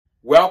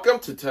Welcome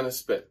to Tennis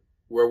Spin,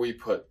 where we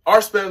put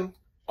our spin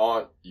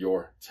on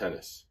your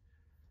tennis.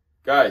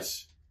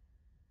 Guys,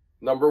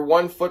 number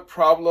one foot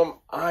problem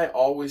I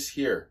always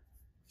hear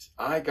is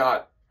I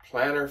got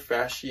plantar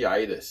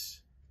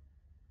fasciitis.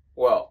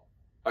 Well,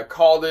 I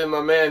called in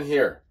my man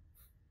here,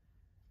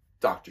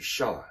 Dr.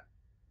 Sean,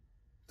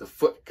 the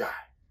foot guy,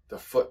 the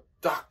foot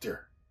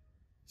doctor.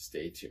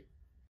 Stay tuned.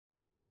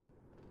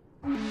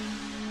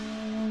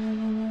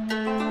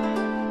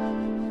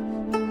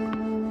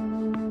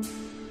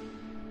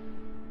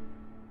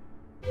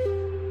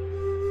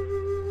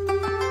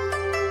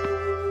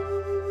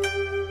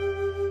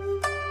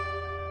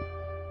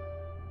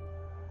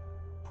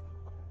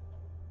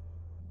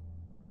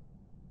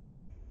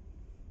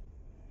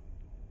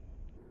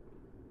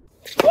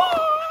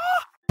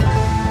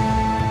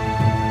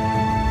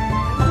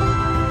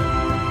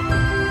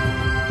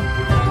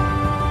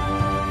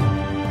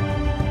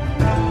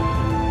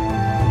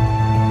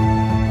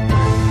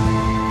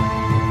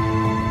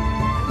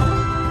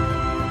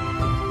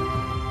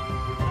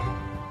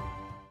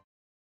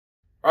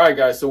 All right,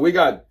 guys, so we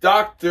got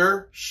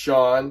Dr.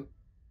 Sean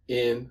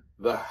in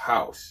the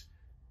house.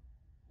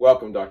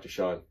 Welcome, Dr.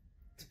 Sean.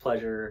 It's a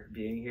pleasure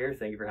being here.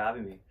 Thank you for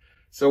having me.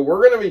 So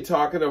we're going to be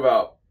talking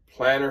about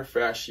plantar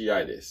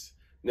fasciitis.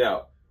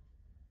 Now,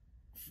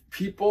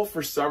 people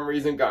for some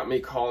reason got me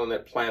calling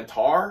it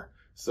plantar,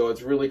 so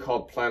it's really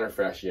called plantar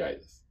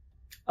fasciitis.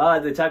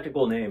 The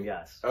technical name,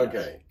 yes. Okay.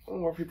 Yes. I don't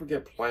know where people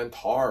get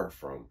plantar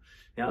from.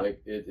 Yeah.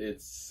 Like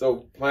it's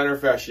so plantar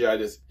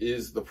fasciitis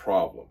is the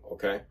problem,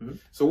 okay? Mm-hmm.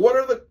 So what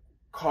are the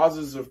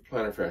causes of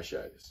plantar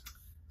fasciitis?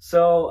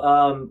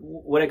 So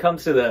when it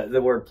comes to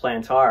the word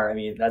plantar, I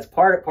mean, that's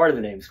part of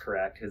the name is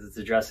correct because it's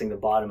addressing the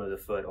bottom of the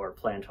foot or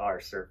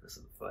plantar surface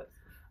of the foot.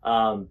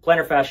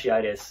 Plantar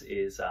fasciitis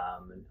is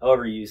an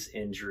overuse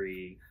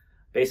injury,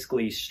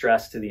 basically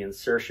stress to the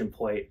insertion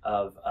point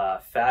of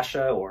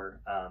fascia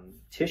or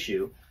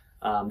tissue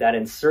that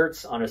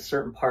inserts on a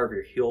certain part of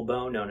your heel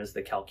bone known as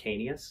the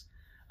calcaneus.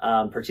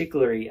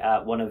 Particularly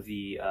at one of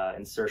the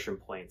insertion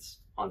points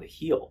on the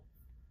heel.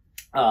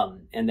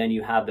 And then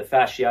you have the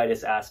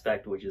fasciitis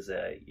aspect, which is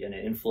an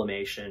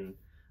inflammation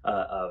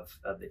of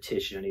the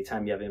tissue.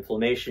 Anytime you have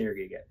inflammation, you're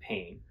going to get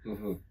pain.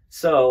 Mm-hmm.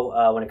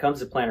 So when it comes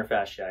to plantar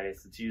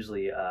fasciitis, it's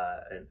usually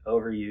an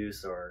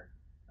overuse or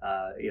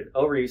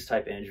overuse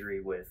type injury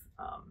with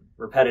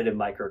repetitive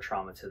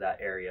microtrauma to that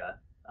area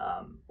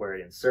where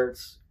it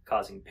inserts,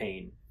 causing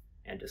pain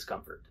and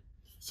discomfort.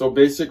 So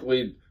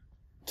basically,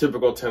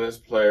 typical tennis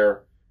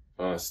player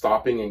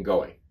stopping and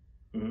going.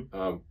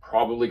 Mm-hmm.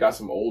 Probably got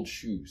some old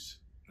shoes.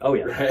 Oh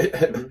yeah. Right?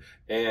 Mm-hmm.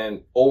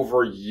 And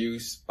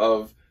overuse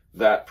of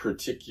that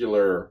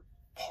particular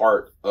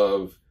part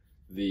of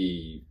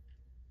the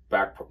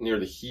back near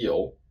the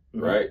heel,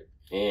 mm-hmm. right?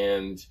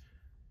 And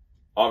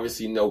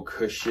obviously no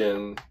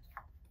cushion.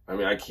 I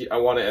mean, I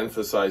want to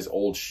emphasize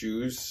old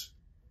shoes,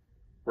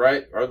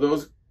 right? Are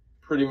those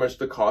pretty much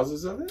the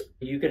causes of it?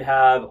 You could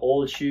have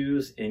old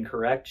shoes,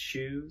 incorrect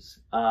shoes,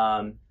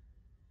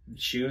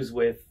 shoes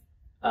with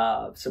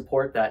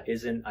support that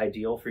isn't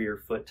ideal for your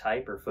foot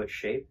type or foot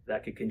shape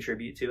that could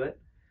contribute to it.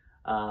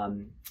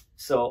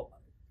 So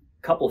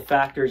a couple of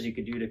factors you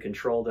could do to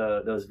control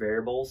those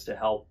variables to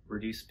help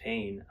reduce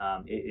pain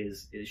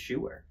is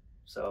shoe wear.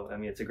 So, I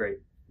mean, it's a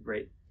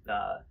great,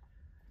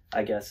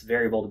 I guess,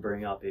 variable to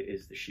bring up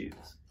is the shoes.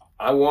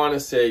 I want to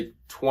say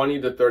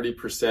 20 to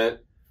 30%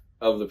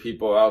 of the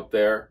people out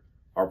there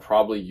are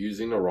probably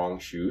using the wrong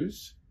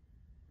shoes.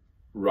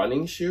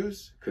 Running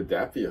shoes, could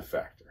that be a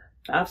factor?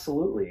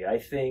 Absolutely. I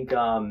think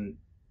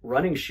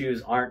running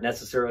shoes aren't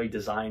necessarily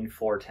designed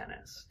for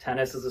tennis.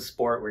 Tennis is a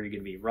sport where you're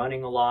going to be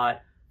running a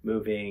lot,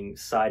 moving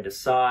side to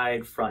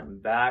side, front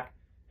and back.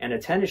 And a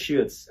tennis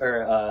shoe,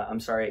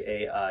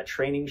 a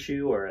training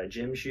shoe or a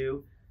gym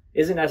shoe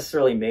isn't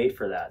necessarily made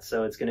for that.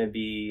 So it's going to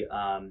be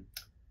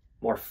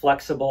more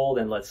flexible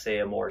than, let's say,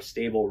 a more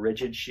stable,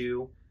 rigid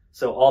shoe.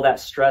 So all that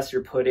stress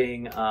you're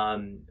putting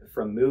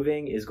from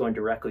moving is going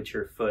directly to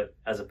your foot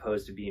as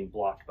opposed to being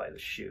blocked by the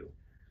shoe.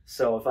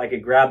 So if I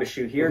could grab a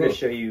shoe here to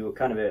show you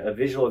kind of a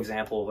visual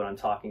example of what I'm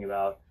talking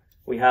about.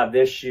 We have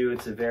this shoe.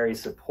 It's a very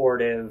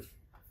supportive,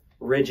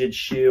 rigid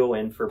shoe.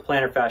 And for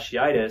plantar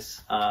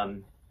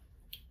fasciitis,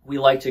 we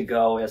like to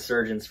go as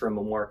surgeons from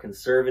a more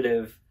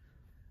conservative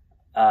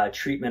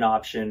treatment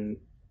option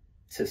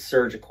to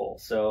surgical.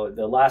 So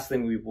the last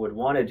thing we would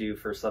want to do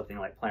for something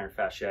like plantar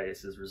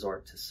fasciitis is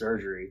resort to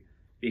surgery,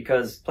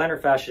 because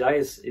plantar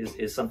fasciitis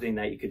is something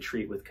that you could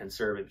treat with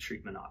conservative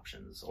treatment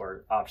options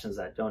or options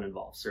that don't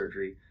involve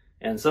surgery.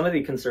 And some of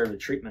the conservative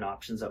treatment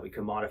options that we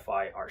can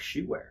modify are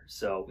shoe wear.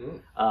 So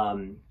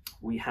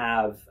we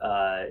have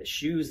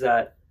shoes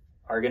that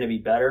are going to be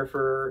better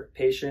for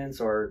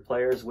patients or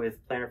players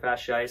with plantar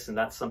fasciitis, and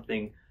that's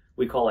something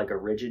we call like a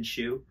rigid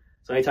shoe.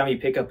 So anytime you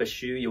pick up a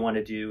shoe, you want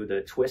to do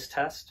the twist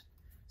test.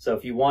 So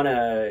if you want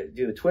to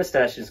do the twist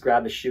test, just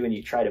grab the shoe and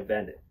you try to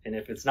bend it. And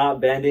if it's not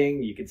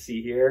bending, you can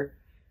see here,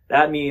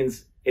 that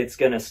means it's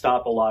going to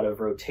stop a lot of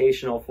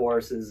rotational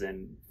forces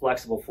and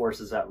flexible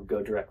forces that would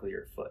go directly to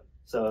your foot.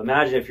 So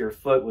imagine if your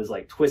foot was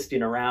like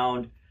twisting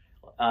around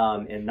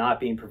and not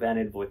being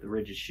prevented with the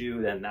rigid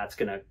shoe, then that's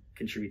going to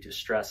contribute to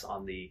stress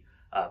on the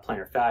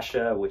plantar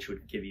fascia, which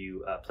would give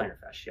you plantar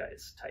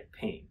fasciitis type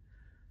pain.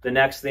 The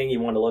next thing,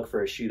 you want to look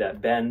for a shoe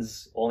that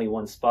bends only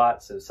one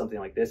spot. So something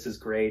like this is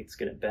great. It's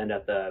going to bend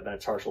at the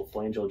metatarsal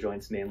phalangeal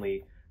joints,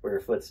 mainly where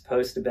your foot's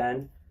supposed to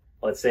bend.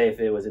 Let's say if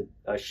it was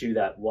a shoe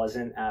that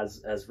wasn't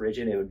as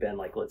rigid, it would bend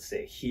like, let's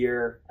say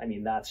here. I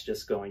mean, that's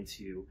just going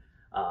to,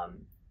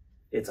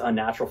 it's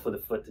unnatural for the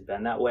foot to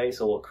bend that way,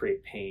 so it will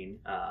create pain.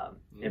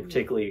 And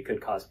particularly it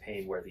could cause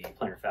pain where the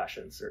plantar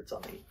fascia inserts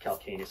on the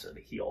calcaneus or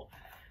the heel.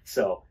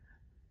 So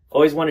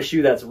always want a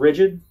shoe that's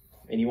rigid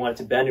and you want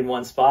it to bend in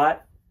one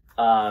spot.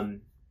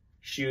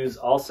 Shoes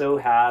also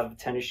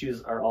tennis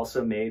shoes are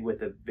also made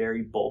with a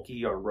very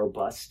bulky or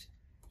robust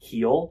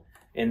heel.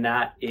 And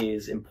that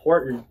is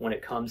important when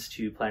it comes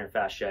to plantar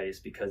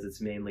fasciitis because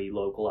it's mainly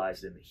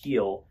localized in the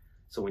heel.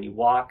 So when you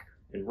walk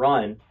and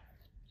run,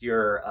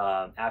 your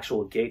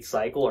actual gait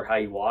cycle or how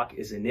you walk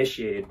is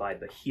initiated by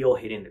the heel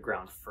hitting the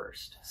ground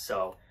first.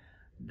 So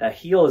the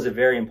heel is a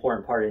very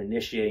important part of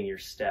initiating your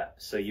step.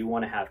 So you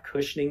want to have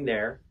cushioning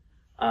there,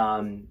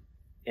 and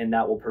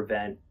that will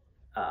prevent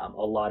a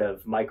lot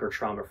of micro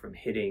trauma from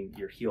hitting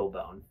your heel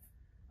bone,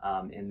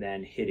 and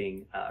then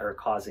hitting or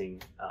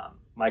causing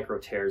micro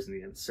tears in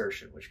the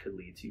insertion, which could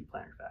lead to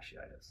plantar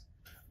fasciitis.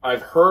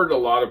 I've heard a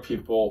lot of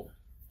people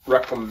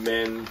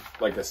recommend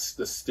like the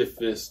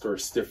stiffest or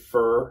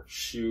stiffer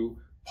shoe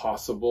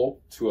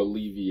possible to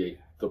alleviate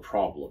the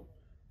problem.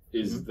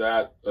 Is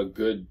that a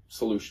good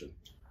solution?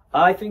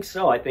 I think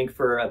so. I think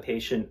for a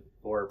patient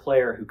or a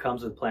player who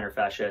comes with plantar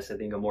fasciitis, I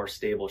think a more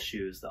stable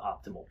shoe is the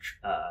optimal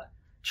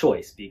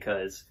choice,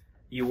 because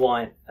you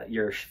want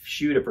your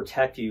shoe to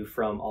protect you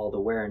from all the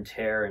wear and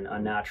tear and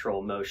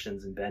unnatural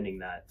motions and bending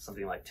that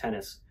something like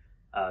tennis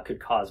could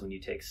cause when you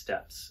take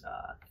steps,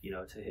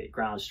 to hit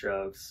ground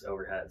strokes,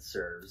 overhead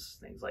serves,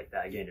 things like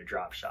that, again, to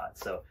drop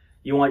shots. So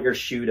you want your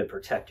shoe to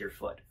protect your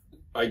foot.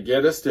 I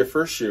get a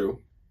stiffer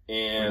shoe,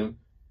 and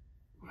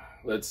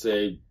let's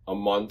say a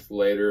month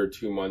later,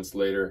 2 months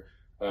later,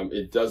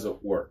 it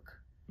doesn't work.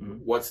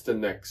 What's the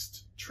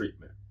next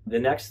treatment? The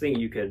next thing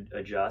you could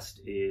adjust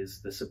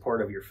is the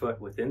support of your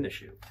foot within the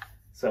shoe.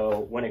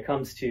 So when it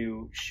comes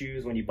to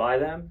shoes, when you buy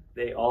them,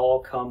 they all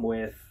come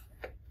with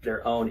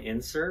their own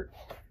insert.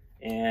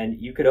 And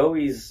you could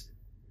always,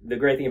 the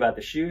great thing about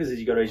the shoes is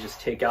you could always just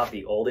take out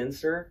the old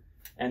insert,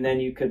 and then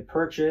you could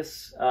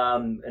purchase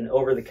an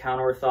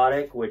over-the-counter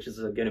orthotic, which is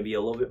going to be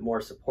a little bit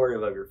more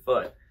supportive of your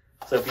foot.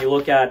 So if you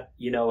look at,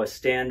 a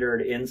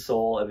standard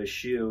insole of a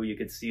shoe, you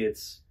could see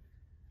it's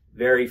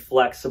very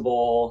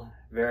flexible,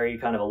 very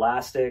kind of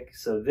elastic.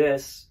 So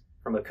this,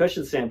 from a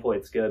cushion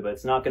standpoint, it's good, but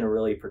it's not going to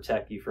really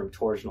protect you from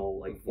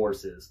torsional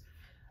forces.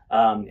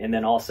 And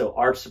then also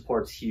arch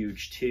support's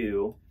huge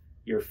too.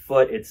 Your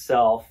foot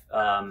itself,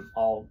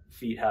 all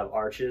feet have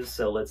arches.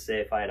 So let's say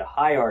if I had a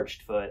high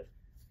arched foot,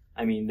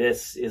 I mean,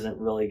 this isn't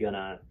really going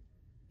to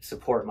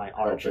support my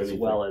arch as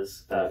well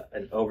as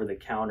an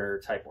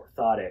over-the-counter type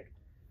orthotic.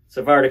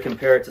 So if I were to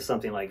compare it to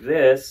something like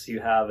this, you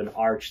have an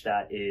arch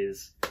that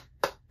is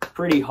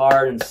pretty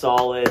hard and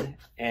solid,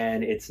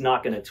 and it's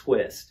not going to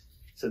twist.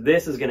 So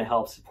this is going to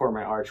help support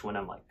my arch when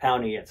I'm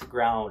pounding against the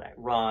ground, I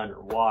run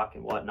or walk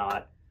and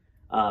whatnot.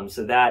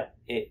 So that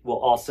it will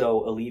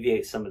also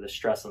alleviate some of the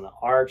stress on the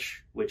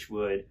arch, which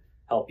would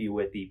help you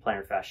with the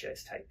plantar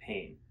fasciitis type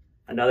pain.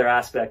 Another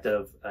aspect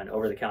of an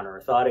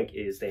over-the-counter orthotic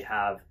is they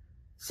have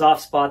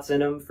soft spots in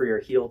them for your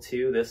heel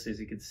too. This, as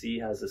you can see,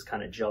 has this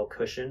kind of gel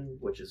cushion,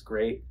 which is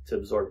great to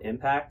absorb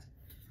impact.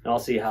 And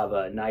also you have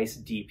a nice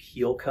deep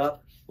heel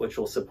cup, which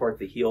will support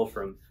the heel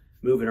from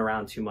moving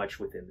around too much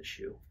within the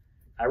shoe.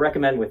 I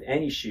recommend with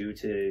any shoe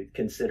to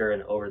consider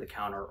an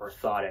over-the-counter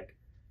orthotic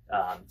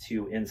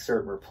to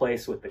insert and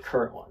replace with the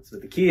current ones.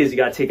 But the key is you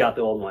got to take out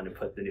the old one and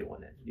put the new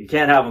one in. You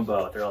can't have them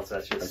both, or else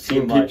that's just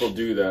too much. People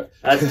do that.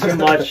 That's too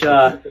much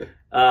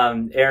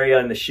area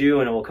in the shoe,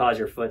 and it will cause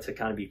your foot to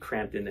kind of be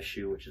cramped in the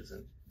shoe, which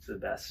isn't the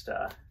best,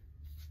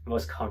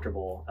 most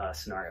comfortable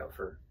scenario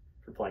for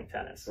playing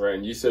tennis. Right,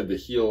 and you said the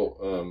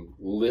heel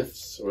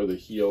lifts or the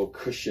heel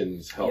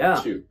cushions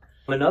help too.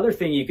 Another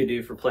thing you could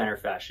do for plantar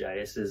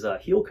fasciitis is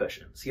heel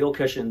cushions. Heel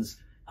cushions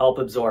help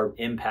absorb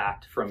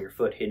impact from your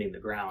foot hitting the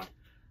ground.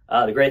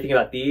 The great thing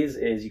about these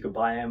is you can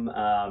buy them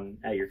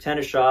at your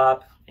tennis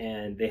shop,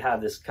 and they have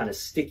this kind of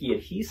sticky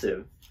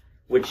adhesive,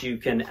 which you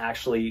can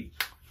actually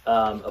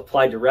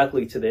apply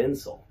directly to the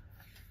insole.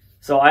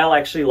 So I'll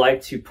actually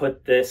like to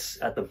put this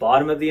at the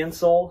bottom of the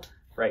insole,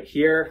 right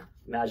here.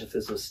 Imagine if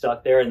this was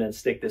stuck there, and then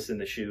stick this in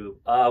the shoe.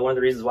 One of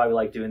the reasons why we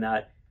like doing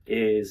that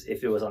is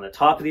if it was on the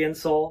top of the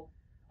insole,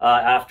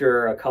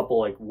 after a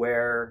couple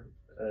wear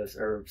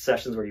or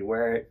sessions where you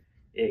wear it,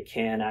 it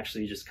can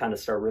actually just kind of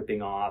start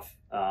ripping off,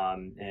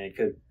 and it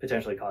could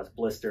potentially cause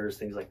blisters,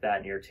 things like that,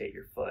 and irritate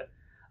your foot.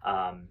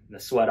 The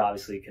sweat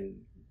obviously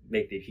can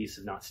make the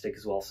adhesive not stick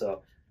as well,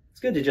 so it's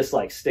good to just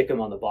stick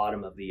them on the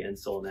bottom of the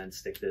insole and then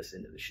stick this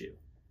into the shoe.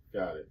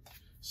 Got it.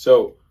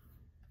 So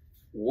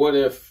what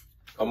if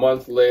a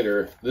month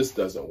later, this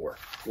doesn't work.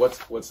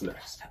 What's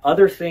next?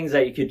 Other things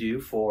that you could do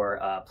for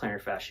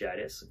plantar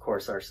fasciitis, of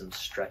course, are some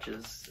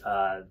stretches,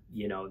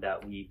 that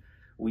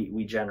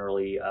we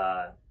generally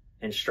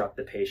instruct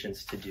the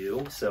patients to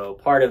do. So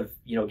part of,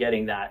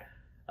 getting that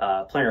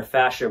plantar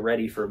fascia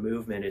ready for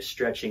movement is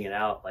stretching it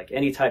out. Like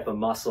any type of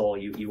muscle,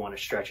 you want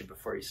to stretch it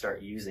before you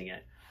start using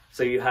it.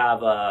 So you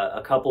have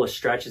a couple of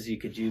stretches you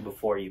could do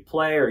before you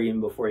play, or even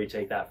before you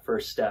take that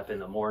first step in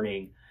the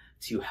morning,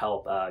 to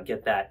help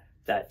get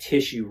that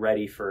tissue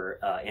ready for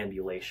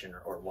ambulation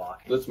or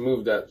walking. Let's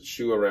move that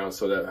shoe around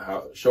so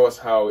that show us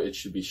how it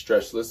should be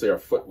stretched. Let's say our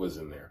foot was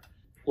in there.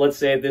 Let's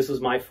say this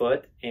was my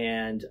foot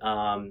and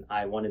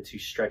I wanted to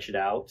stretch it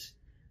out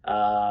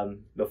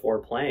before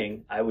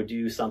playing. I would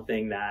do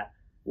something that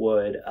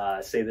would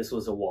say this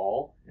was a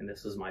wall and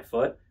this was my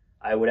foot.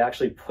 I would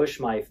actually push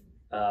my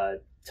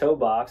toe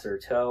box or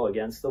toe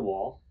against the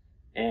wall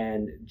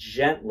and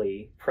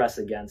gently press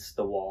against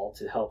the wall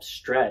to help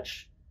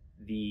stretch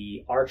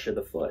the arch of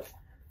the foot.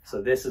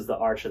 So this is the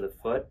arch of the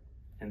foot,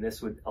 and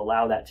this would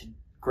allow that to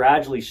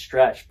gradually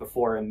stretch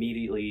before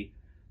immediately,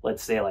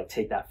 let's say, like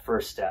take that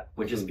first step.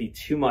 Would just be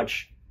too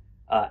much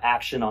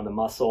action on the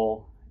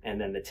muscle, and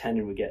then the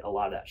tendon would get a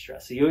lot of that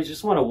stress. So you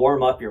just want to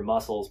warm up your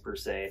muscles per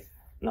se,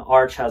 and the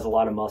arch has a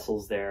lot of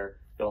muscles there.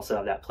 You also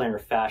have that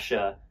plantar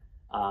fascia.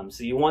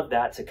 So you want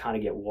that to kind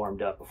of get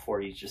warmed up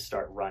before you just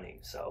start running.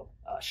 So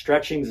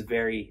stretching is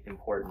very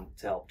important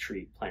to help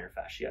treat plantar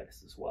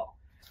fasciitis as well.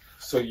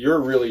 So you're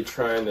really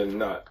trying to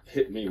not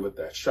hit me with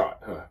that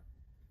shot, huh?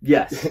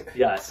 Yes,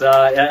 yes.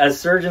 As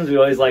surgeons, we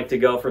always like to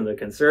go from the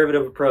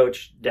conservative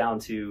approach down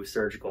to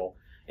surgical.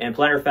 And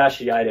plantar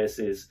fasciitis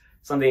is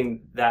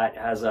something that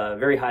has a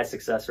very high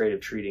success rate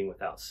of treating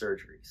without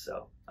surgery.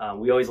 So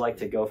we always like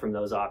to go from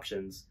those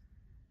options.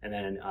 And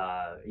then,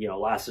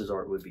 last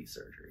resort would be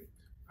surgery.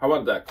 How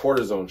about that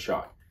cortisone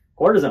shot?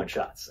 Cortisone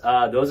shots.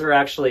 Those are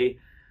actually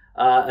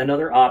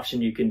another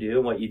option you can do.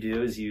 And what you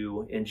do is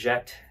you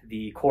inject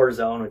the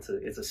cortisone.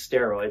 It's a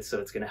steroid, so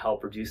it's going to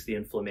help reduce the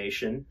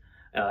inflammation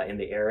in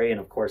the area. And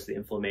of course, the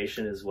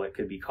inflammation is what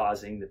could be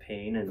causing the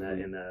pain in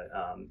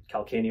the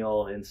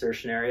calcaneal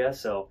insertion area.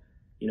 So,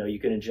 you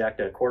can inject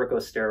a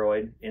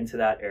corticosteroid into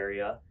that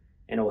area,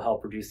 and it will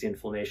help reduce the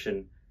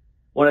inflammation.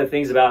 One of the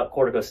things about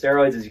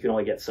corticosteroids is you can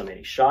only get so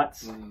many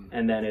shots,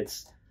 and then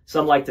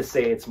some like to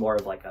say it's more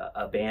of like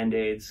a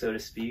Band-Aid, so to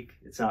speak.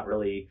 It's not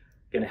really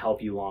going to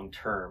help you long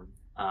term.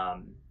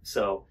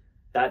 So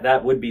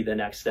that would be the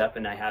next step.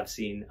 And I have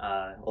seen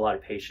a lot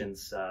of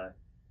patients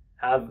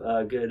have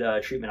good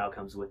treatment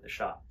outcomes with the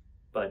shot.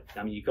 But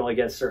I mean, you can only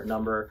get a certain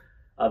number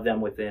of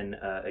them within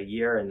a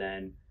year. And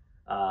then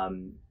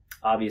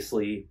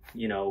obviously,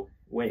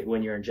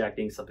 when you're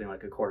injecting something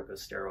like a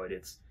corticosteroid,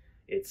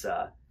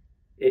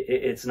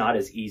 it's not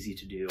as easy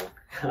to do,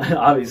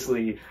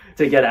 obviously,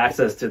 to get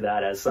access to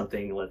that as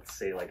something, let's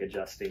say, like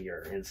adjusting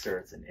your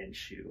inserts in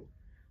shoe.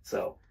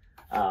 So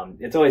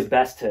it's always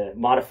best to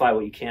modify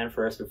what you can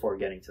first before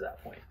getting to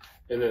that point.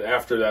 And then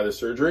after that is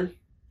surgery?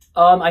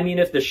 I mean,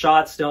 if the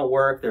shots don't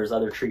work, there's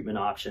other treatment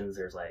options.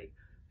 There's like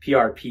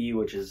PRP,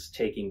 which is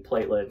taking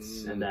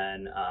platelets and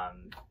then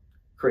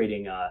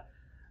creating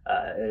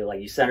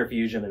like you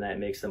centrifuge them, and then it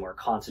makes them more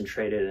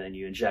concentrated, and then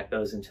you inject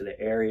those into the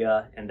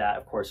area, and that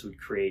of course would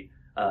create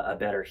a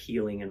better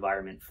healing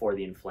environment for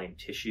the inflamed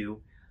tissue.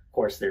 Of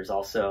course, there's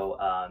also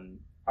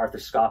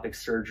arthroscopic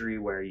surgery,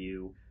 where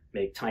you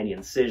make tiny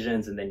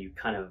incisions and then you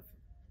kind of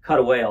cut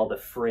away all the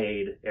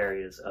frayed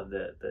areas of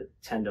the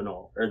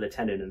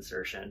tendon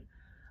insertion.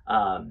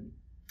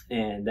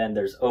 And then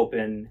there's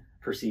open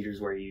procedures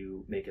where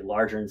you make a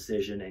larger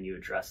incision and you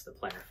address the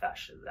plantar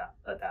fascia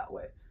that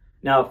way.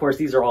 Now, of course,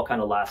 these are all kind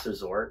of last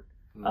resort,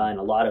 and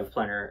a lot of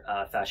plantar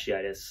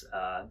fasciitis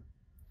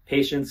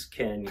patients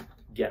can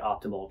get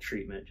optimal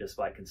treatment just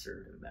by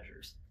conservative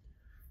measures.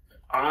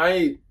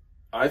 I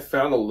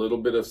found a little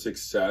bit of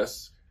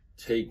success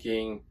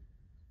taking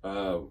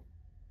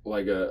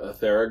like a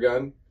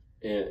Theragun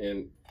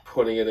and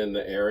putting it in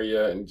the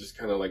area and just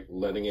kind of like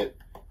letting it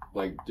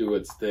like do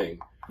its thing.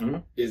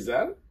 Is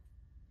that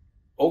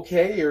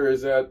okay, or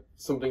is that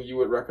something you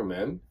would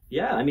recommend?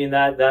 Yeah, I mean,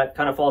 that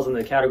kind of falls in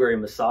the category of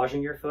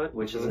massaging your foot,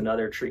 which is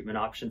another treatment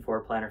option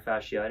for plantar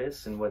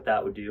fasciitis. And what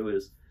that would do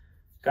is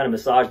kind of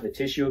massage the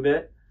tissue a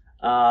bit.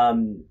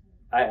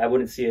 I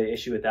wouldn't see an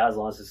issue with that as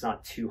long as it's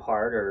not too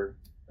hard or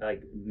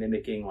like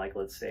mimicking, like,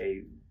 let's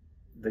say,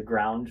 the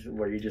ground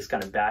where you just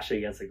kind of bash it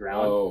against the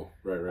ground. Oh,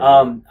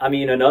 right. I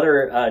mean,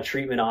 another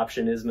treatment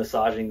option is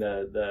massaging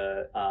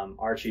the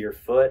arch of your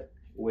foot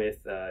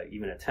with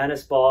even a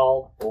tennis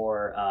ball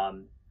or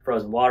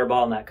frozen water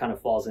ball, and that kind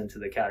of falls into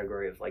the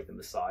category of like the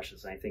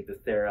massages. And I think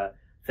the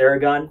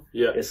Theragun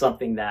is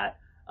something that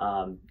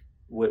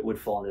would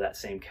fall into that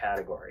same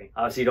category.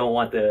 Obviously, you don't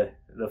want the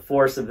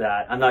force of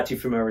that. I'm not too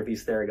familiar with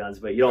these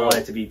Theraguns, but you don't want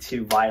it to be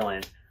too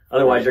violent.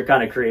 Otherwise, you're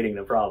kind of creating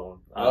the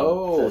problem.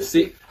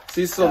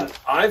 So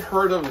I've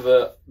heard of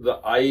the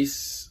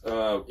ice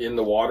in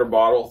the water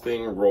bottle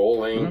thing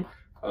rolling,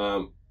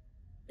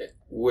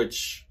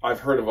 which I've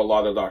heard of a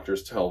lot of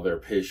doctors tell their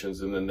patients,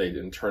 and then they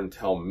in turn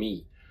tell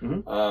me.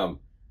 Mm-hmm.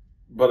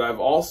 But I've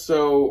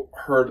also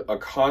heard a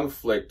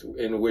conflict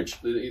in which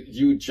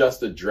you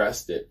just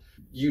addressed it.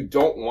 You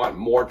don't want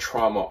more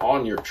trauma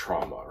on your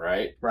trauma,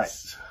 right? Right.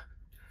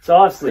 So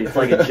obviously it's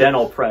like a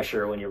gentle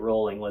pressure when you're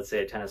rolling, let's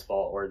say, a tennis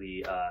ball or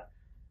the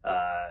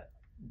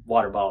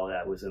water bottle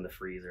that was in the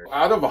freezer.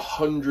 Out of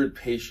 100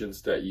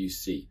 patients that you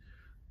see,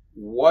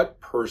 what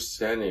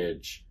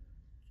percentage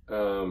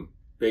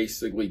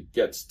basically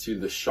gets to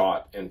the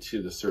shot and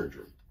to the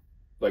surgery?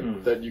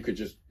 Like that you could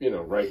just,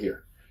 right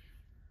here.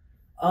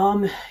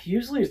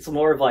 Usually it's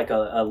more of like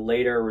a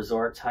later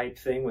resort type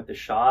thing with the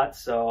shot.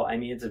 So, I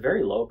mean, it's a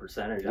very low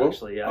percentage,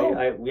 actually.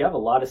 We have a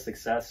lot of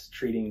success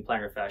treating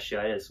plantar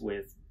fasciitis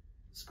with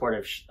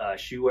supportive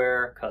shoe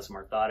wear, custom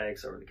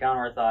orthotics,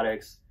 over-the-counter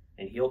orthotics,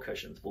 and heel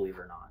cushions, believe it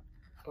or not.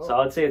 Oh. So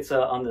I would say it's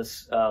on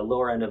this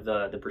lower end of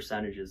the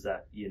percentages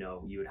that, you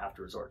would have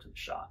to resort to the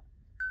shot.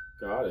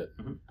 Got it.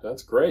 Mm-hmm.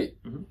 That's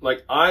great. Mm-hmm.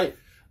 Like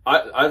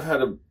I've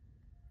had a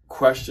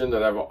question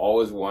that I've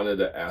always wanted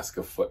to ask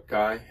a foot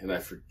guy, and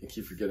I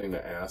keep forgetting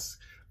to ask,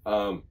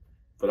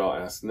 but I'll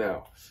ask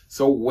now.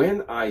 So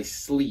when I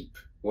sleep,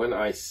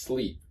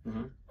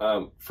 mm-hmm.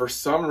 For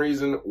some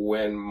reason,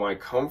 when my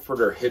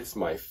comforter hits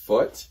my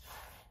foot,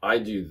 I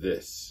do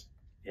this.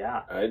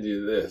 Yeah. I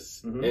do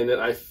this. Mm-hmm. And then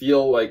I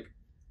feel like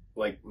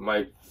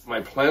my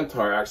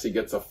plantar actually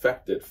gets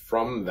affected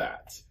from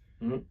that.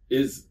 Mm-hmm.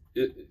 Is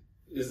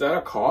that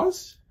a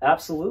cause?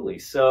 Absolutely.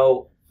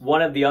 So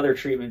one of the other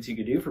treatments you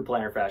could do for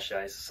plantar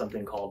fasciitis is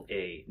something called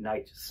a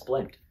night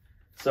splint.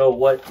 So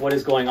what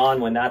is going on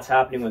when that's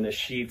happening, when the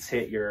sheets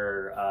hit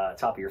your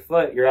top of your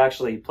foot, you're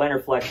actually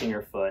plantar flexing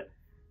your foot.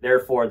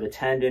 Therefore, the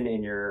tendon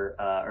in your,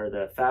 or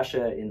the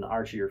fascia in the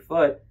arch of your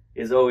foot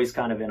is always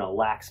kind of in a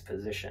lax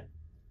position.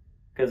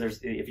 Because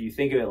if you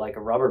think of it like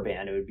a rubber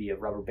band, it would be a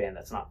rubber band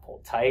that's not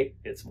pulled tight.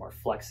 It's more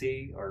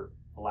flexy or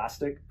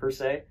elastic per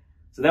se.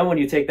 So then when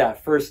you take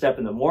that first step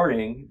in the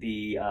morning,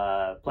 the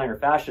plantar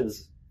fascia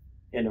is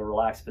in a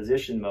relaxed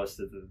position most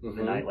of the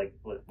mm-hmm. night, like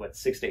what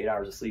 6 to 8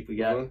 hours of sleep we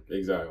get. Mm-hmm.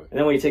 Exactly. And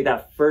then when you take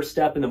that first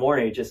step in the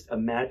morning, it just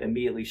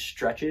immediately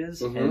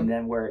stretches. Mm-hmm. And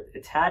then where it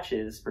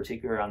attaches,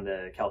 particularly on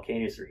the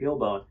calcaneus or heel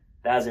bone,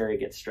 that area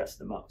gets stressed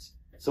the most.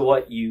 So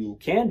what you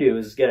can do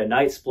is get a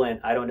night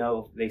splint. I don't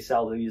know if they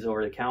sell these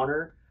over the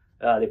counter.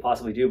 They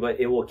possibly do, but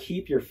it will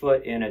keep your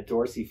foot in a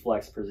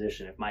dorsiflex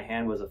position. If my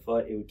hand was a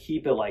foot, it would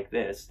keep it like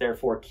this,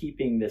 therefore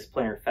keeping this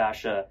plantar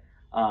fascia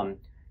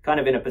kind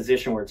of in a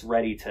position where it's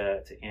ready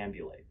to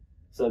ambulate.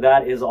 So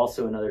that is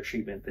also another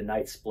treatment, the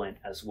night splint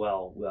as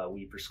well,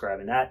 we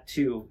prescribe. And that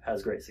too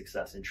has great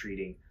success in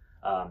treating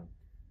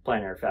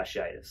plantar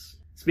fasciitis.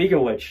 Speaking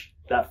of which,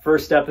 that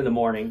first step in the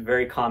morning,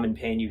 very common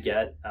pain you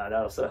get, that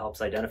also helps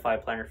identify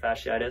plantar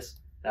fasciitis.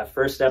 That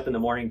first step in the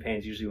morning pain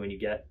is usually when you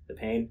get the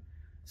pain.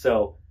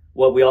 So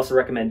what we also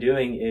recommend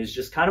doing is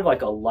just kind of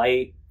like a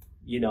light,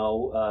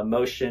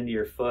 motion to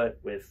your foot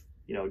with,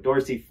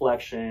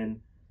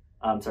 dorsiflexion,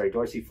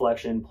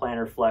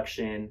 plantar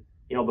flexion,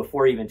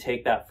 before you even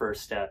take that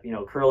first step,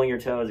 curling your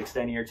toes,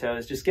 extending your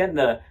toes, just getting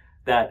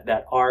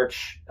that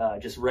arch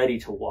just ready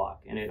to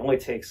walk. And it only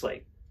takes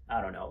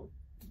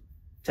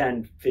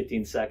 10,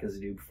 15 seconds to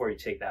do before you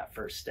take that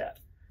first step.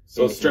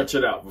 So stretch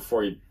it out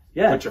before you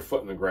put your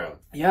foot in the ground.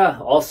 Yeah.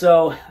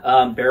 Also,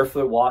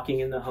 barefoot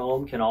walking in the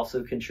home can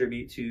also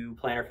contribute to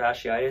plantar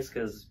fasciitis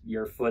because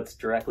your foot's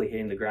directly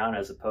hitting the ground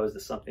as opposed to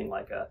something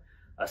like a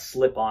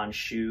slip-on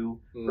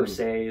shoe per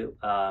se,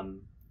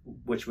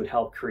 which would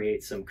help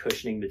create some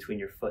cushioning between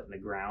your foot and the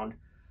ground.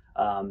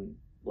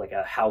 Like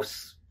a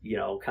house,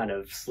 kind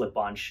of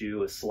slip-on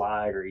shoe, a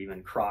slide, or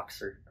even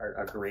Crocs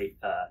are great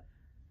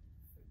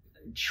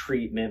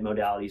treatment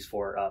modalities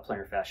for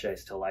plantar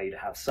fasciitis to allow you to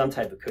have some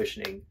type of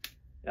cushioning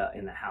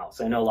in the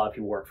house. I know a lot of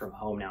people work from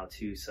home now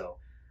too, so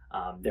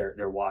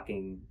they're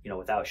walking,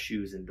 without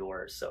shoes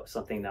indoors. So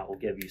something that will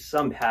give you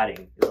some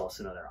padding is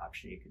also another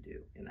option you could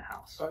do in the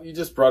house. You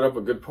just brought up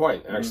a good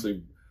point. Mm-hmm.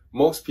 Actually,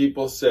 most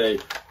people say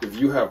if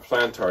you have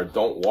plantar,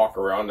 don't walk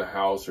around the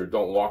house or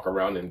don't walk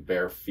around in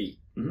bare feet.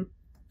 Mm-hmm.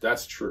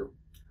 That's true.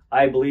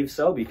 I believe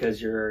so,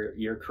 because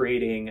you're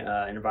creating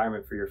an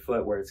environment for your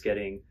foot where it's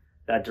getting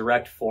that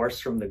direct force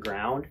from the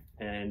ground,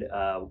 and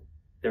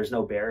there's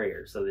no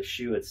barrier. So the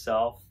shoe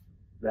itself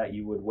that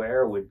you would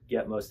wear would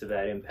get most of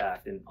that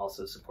impact and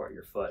also support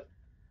your foot.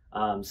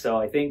 So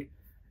I think,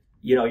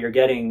 you're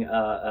getting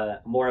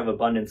more of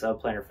abundance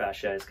of plantar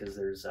fasciitis because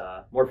there's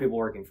more people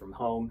working from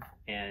home.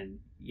 And,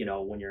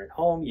 when you're at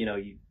home,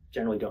 you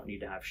generally don't need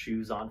to have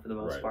shoes on for the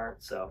most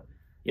part. So,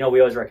 we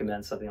always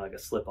recommend something like a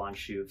slip-on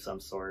shoe of some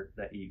sort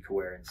that you could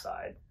wear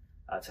inside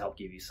to help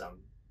give you some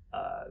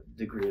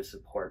degree of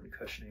support and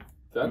cushioning.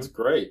 That's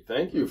great.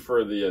 Thank you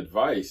for the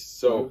advice.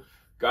 So,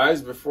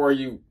 guys, before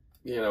you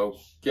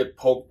get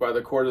poked by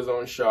the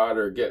cortisone shot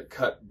or get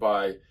cut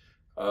by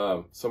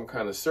some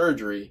kind of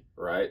surgery,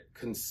 right?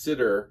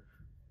 Consider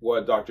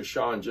what Dr.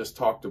 Sean just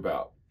talked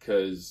about,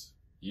 because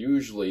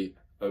usually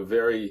a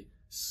very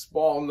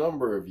small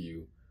number of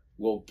you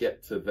will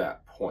get to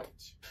that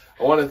point.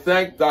 I want to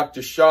thank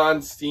Dr. Sean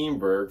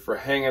Steenburgh for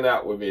hanging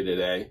out with me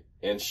today.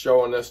 and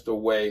showing us the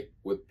way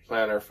with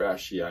plantar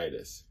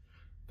fasciitis.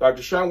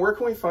 Dr. Sean, where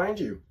can we find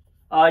you?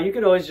 You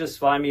could always just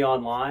find me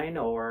online,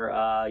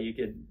 or you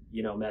could,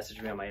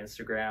 message me on my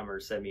Instagram or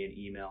send me an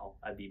email.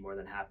 I'd be more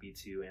than happy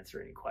to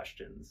answer any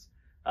questions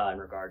in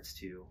regards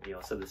to,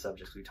 some of the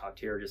subjects we talked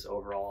here, or just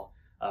overall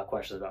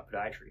questions about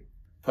podiatry.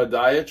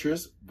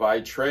 Podiatrist by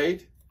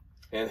trade,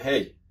 and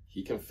hey,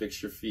 he can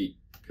fix your feet,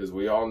 because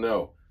we all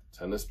know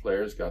tennis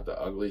players got the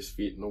ugliest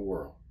feet in the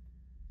world.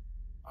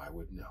 I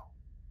would know.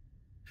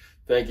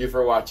 Thank you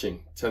for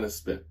watching Tennis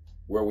Spin,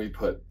 where we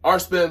put our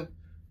spin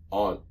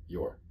on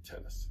your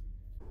tennis.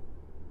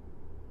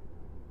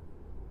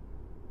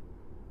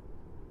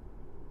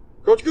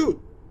 Coach Good,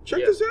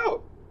 check this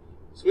out.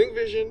 Swing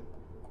Vision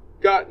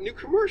got new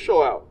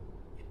commercial out.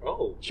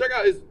 Oh. Check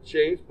out his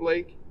James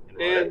Blake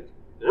and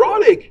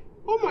Roddick.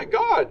 Oh my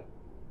God.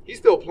 He's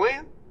still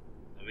playing?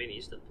 I mean,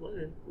 he's still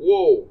playing.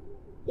 Whoa.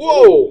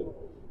 Whoa.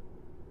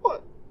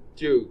 What?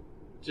 Dude.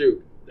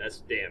 That's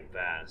damn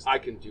fast. I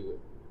can do it.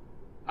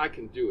 I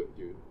can do it,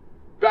 dude.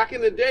 Back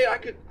in the day, I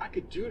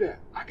could do that.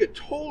 I could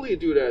totally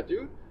do that,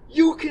 dude.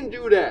 You can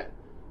do that.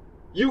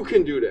 You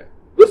can do that.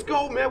 Let's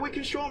go, man. We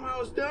can show them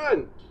how it's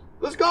done.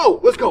 Let's go.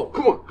 Let's go.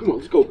 Come on.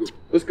 Let's go.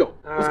 Let's go.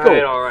 Let's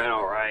go.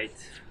 All right.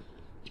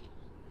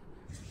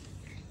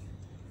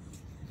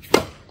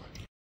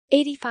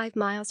 85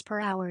 miles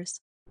per hour.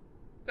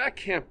 That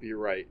can't be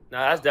right. No,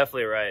 that's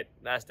definitely right.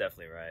 That's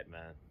definitely right,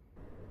 man.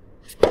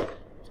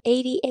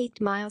 88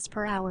 miles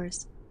per hour.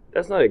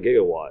 That's not a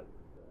gigawatt.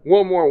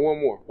 One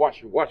more.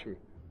 Watch me.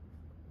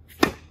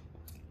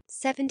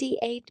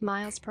 78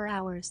 miles per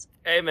hour.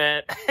 Hey,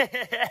 man.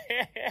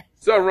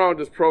 Something wrong with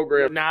this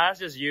program. Nah, that's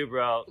just you,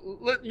 bro.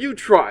 You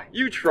try.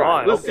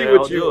 Fine, Let's okay, see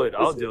what I'll do it.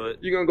 I'll do it.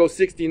 You're going to go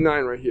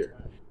 69 right here.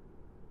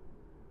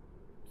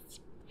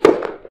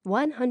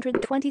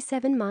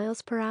 127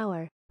 miles per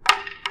hour.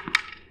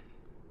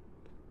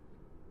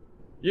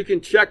 You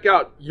can check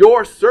out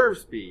your serve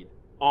speed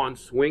on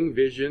Swing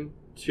Vision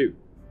 2.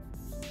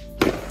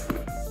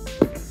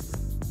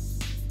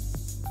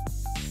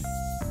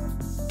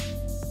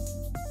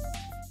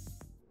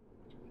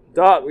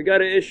 Doc, we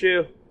got an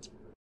issue.